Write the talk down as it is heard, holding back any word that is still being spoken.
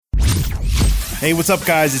Hey, what's up,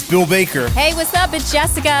 guys? It's Bill Baker. Hey, what's up? It's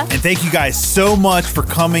Jessica. And thank you guys so much for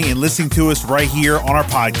coming and listening to us right here on our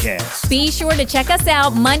podcast. Be sure to check us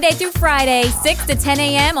out Monday through Friday, 6 to 10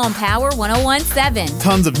 a.m. on Power 101.7.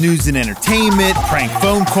 Tons of news and entertainment, prank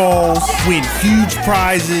phone calls, win huge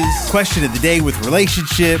prizes, question of the day with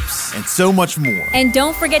relationships, and so much more. And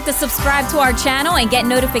don't forget to subscribe to our channel and get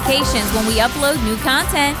notifications when we upload new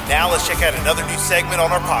content. Now let's check out another new segment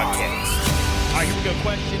on our podcast. All right, here we go.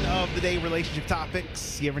 Question of the day, relationship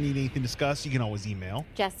topics. You ever need anything discussed, you can always email.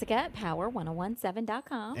 Jessica at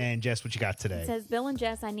power1017.com. And Jess, what you got today? It says, Bill and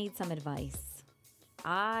Jess, I need some advice.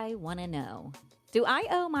 I want to know, do I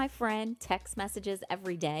owe my friend text messages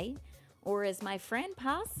every day? Or is my friend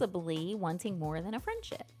possibly wanting more than a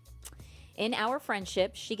friendship? In our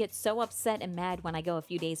friendship, she gets so upset and mad when I go a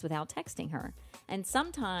few days without texting her. And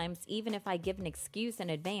sometimes, even if I give an excuse in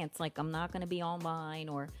advance, like I'm not going to be online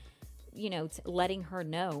or letting her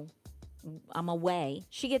know I'm away,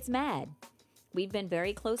 she gets mad. We've been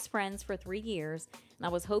very close friends for 3 years, and I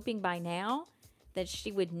was hoping by now that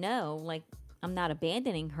she would know, like, I'm not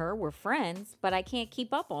abandoning her, we're friends, but I can't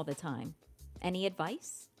keep up all the time. Any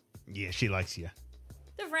advice? Yeah, she likes you.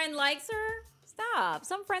 The friend likes her? Stop.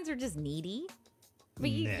 Some friends are just needy. But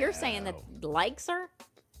you're saying that likes her?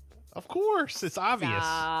 Of course, it's obvious.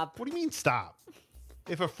 Stop. What do you mean stop?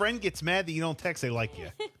 If a friend gets mad that you don't text, they like you.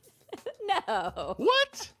 No.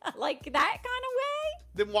 What? Like that kind of way?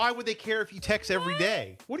 Then why would they care if you text every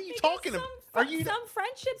day? What are you talking about? Some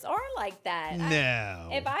friendships are like that. No.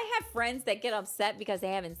 If I have friends that get upset because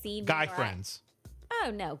they haven't seen me. Guy friends.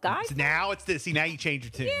 Oh, no. Guy friends? Now it's this. See, now you change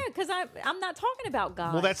your tune. Yeah, because I'm not talking about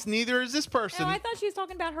guys. Well, that's neither is this person. No, I thought she was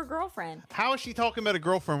talking about her girlfriend. How is she talking about a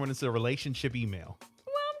girlfriend when it's a relationship email?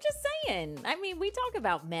 Well, I'm just saying. I mean, we talk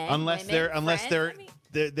about men. Unless women,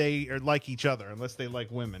 they are like each other, unless they like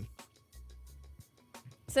women.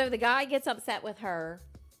 So the guy gets upset with her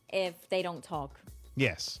if they don't talk.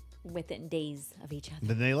 Yes. Within days of each other.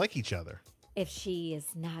 Then they like each other. If she is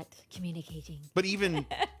not communicating. But even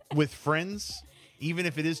with friends, even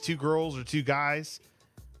if it is 2 girls or 2 guys,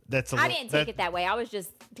 I didn't take it that way. I was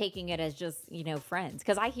just taking it as just, friends.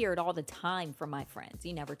 Because I hear it all the time from my friends.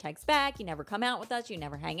 You never text back. You never come out with us. You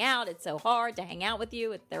never hang out. It's so hard to hang out with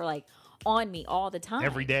you. They're like on me all the time.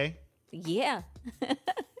 Every day? Yeah.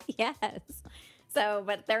 Yes. So,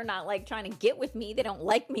 but they're not like trying to get with me. They don't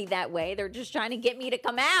like me that way. They're just trying to get me to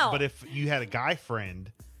come out. But if you had a guy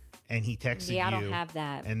friend and he texted you. Yeah, I don't have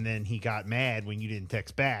that. And then he got mad when you didn't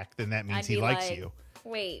text back, then that means he likes you.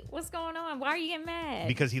 Wait, what's going on? Why are you getting mad?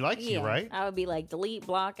 Because he likes you, right? I would be like, delete,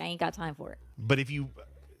 block. I ain't got time for it. But if you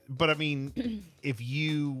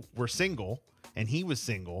were single and he was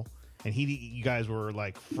single and you guys were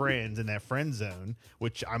like friends in that friend zone,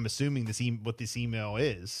 which I'm assuming what this email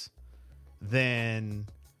is, then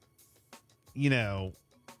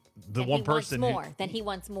one person then he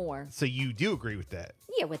wants more. So you do agree with that?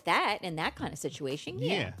 Yeah, with that in that kind of situation.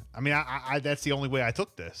 Yeah. I mean, I that's the only way I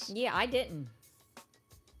took this. Yeah, I didn't.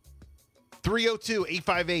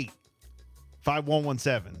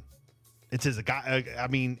 302-858-5117. It says a guy.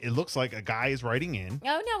 It looks like a guy is writing in.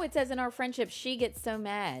 Oh no, it says in our friendship she gets so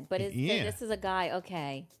mad, but this is a guy.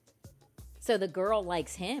 Okay, so the girl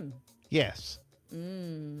likes him. Yes.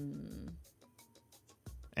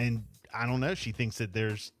 And I don't know. She thinks that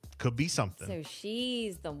could be something. So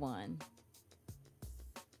she's the one.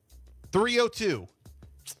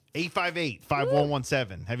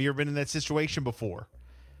 302-858-5117. Have you ever been in that situation before?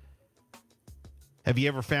 Have you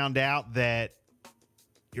ever found out that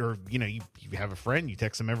you have a friend, you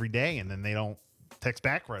text them every day, and then they don't text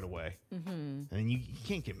back right away? Mm-hmm. And you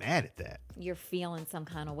can't get mad at that. You're feeling some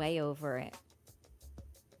kind of way over it.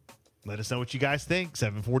 Let us know what you guys think.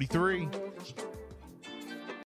 743.